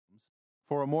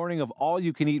for a morning of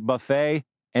all-you-can-eat buffet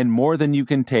and more than you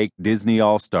can take Disney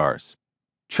All-Stars.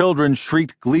 Children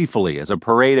shrieked gleefully as a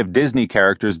parade of Disney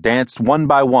characters danced one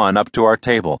by one up to our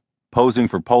table, posing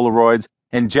for Polaroids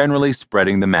and generally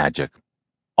spreading the magic.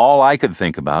 All I could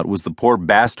think about was the poor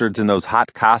bastards in those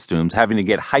hot costumes having to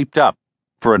get hyped up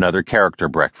for another character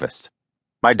breakfast.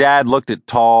 My dad looked at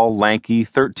tall, lanky,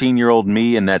 13-year-old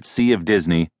me in that sea of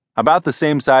Disney, about the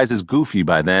same size as Goofy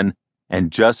by then,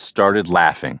 and just started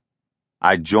laughing.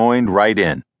 I joined right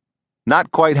in. Not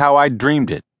quite how I'd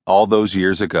dreamed it all those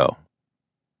years ago.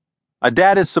 A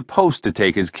dad is supposed to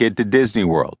take his kid to Disney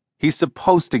World. He's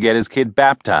supposed to get his kid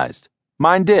baptized.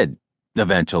 Mine did,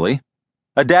 eventually.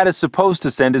 A dad is supposed to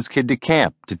send his kid to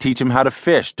camp to teach him how to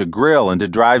fish, to grill, and to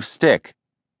drive stick.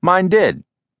 Mine did,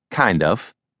 kind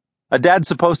of. A dad's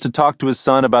supposed to talk to his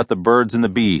son about the birds and the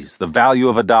bees, the value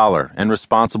of $1, and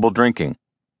responsible drinking.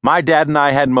 My dad and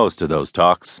I had most of those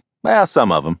talks. Well,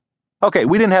 some of them. Okay,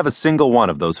 we didn't have a single one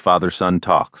of those father-son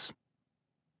talks.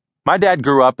 My dad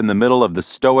grew up in the middle of the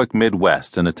stoic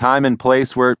Midwest in a time and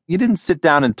place where you didn't sit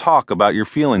down and talk about your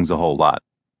feelings a whole lot.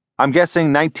 I'm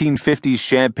guessing 1950s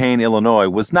Champaign, Illinois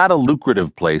was not a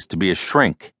lucrative place to be a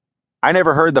shrink. I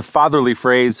never heard the fatherly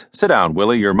phrase, "Sit down,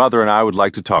 Willie, your mother and I would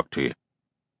like to talk to you."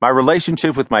 My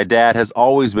relationship with my dad has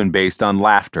always been based on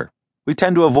laughter. We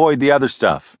tend to avoid the other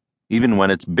stuff, even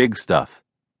when it's big stuff.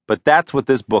 But that's what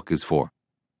this book is for.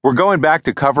 We're going back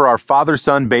to cover our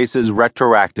father-son bases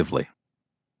retroactively.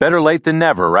 Better late than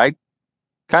never, right?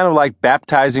 Kind of like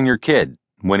baptizing your kid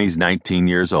when he's 19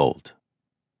 years old.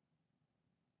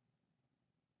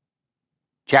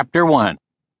 Chapter 1.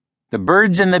 The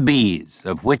Birds and the Bees,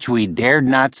 of which we dared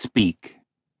not speak.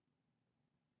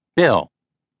 Bill.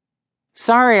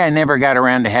 Sorry I never got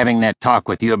around to having that talk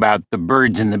with you about the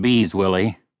birds and the bees,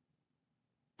 Willie.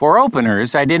 For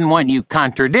openers, I didn't want you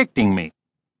contradicting me.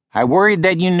 I worried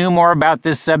that you knew more about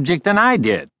this subject than I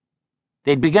did.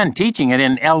 They'd begun teaching it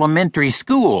in elementary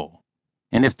school,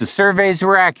 and if the surveys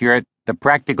were accurate, the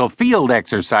practical field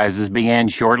exercises began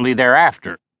shortly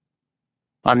thereafter.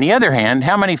 On the other hand,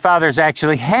 how many fathers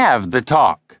actually have the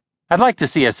talk? I'd like to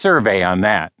see a survey on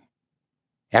that.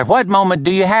 At what moment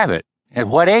do you have it? At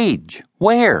what age?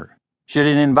 Where? Should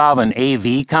it involve an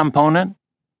AV component?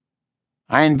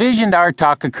 I envisioned our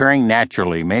talk occurring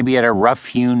naturally, maybe at a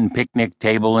rough-hewn picnic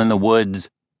table in the woods,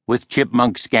 with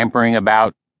chipmunks scampering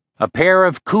about, a pair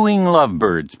of cooing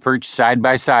lovebirds perched side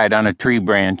by side on a tree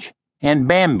branch, and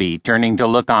Bambi turning to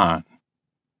look on.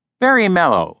 Very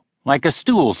mellow, like a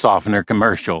stool softener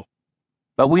commercial.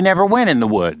 But we never went in the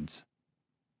woods.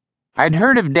 I'd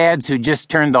heard of dads who just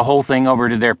turned the whole thing over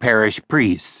to their parish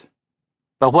priests.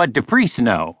 But what do priests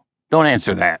know? Don't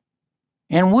answer that.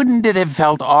 And wouldn't it have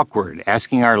felt awkward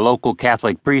asking our local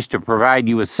Catholic priest to provide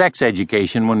you with sex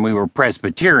education when we were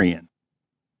Presbyterian?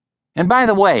 And by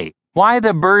the way, why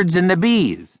the birds and the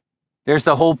bees? There's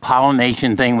the whole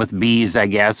pollination thing with bees, I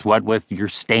guess, what with your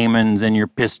stamens and your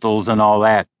pistils and all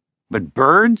that. But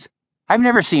birds? I've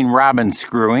never seen robins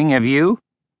screwing, have you?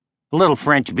 A little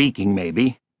French beaking,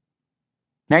 maybe.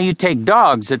 Now you take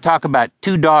dogs that talk about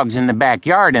 2 dogs in the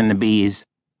backyard and the bees.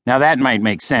 Now that might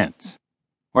make sense.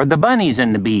 Or the bunnies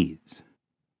and the bees.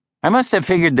 I must have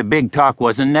figured the big talk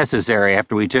wasn't necessary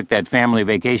after we took that family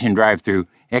vacation drive through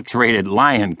X-rated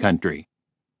lion country.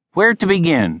 Where to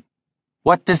begin?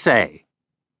 What to say?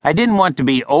 I didn't want to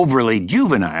be overly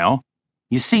juvenile.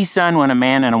 You see, son, when a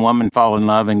man and a woman fall in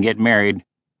love and get married,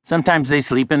 sometimes they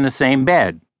sleep in the same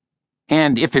bed.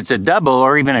 And if it's a double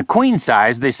or even a queen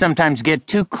size, they sometimes get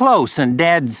too close and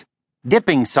dad's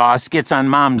dipping sauce gets on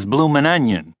mom's bloomin'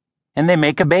 onion, and they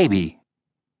make a baby.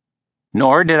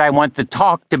 Nor did I want the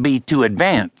talk to be too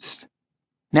advanced.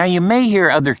 Now you may hear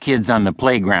other kids on the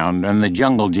playground, on the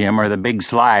jungle gym, or the big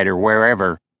slide, or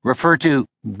wherever, refer to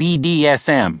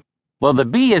BDSM. Well, the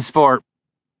B is for...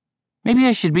 Maybe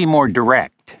I should be more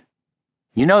direct.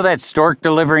 You know that stork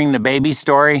delivering the baby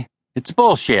story? It's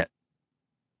bullshit.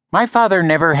 My father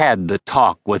never had the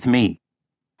talk with me.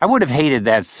 I would have hated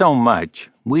that so much.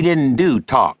 We didn't do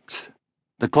talks.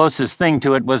 The closest thing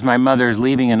to it was my mother's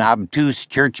leaving an obtuse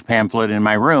church pamphlet in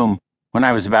my room when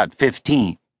I was about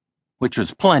 15, which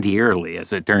was plenty early,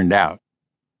 as it turned out.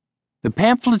 The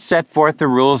pamphlet set forth the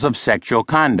rules of sexual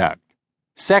conduct.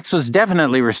 Sex was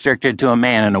definitely restricted to a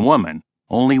man and a woman,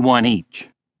 only one each.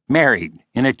 Married,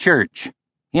 in a church.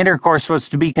 Intercourse was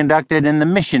to be conducted in the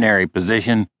missionary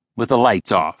position with the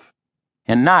lights off.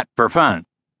 And not for fun,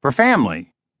 for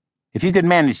family. If you could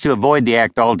manage to avoid the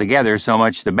act altogether, so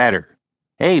much the better.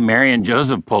 Hey, Mary and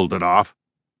Joseph pulled it off.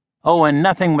 Oh, and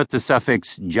nothing with the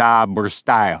suffix job or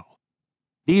style.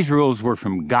 These rules were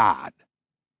from God.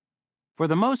 For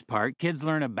the most part, kids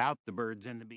learn about the birds and the bees.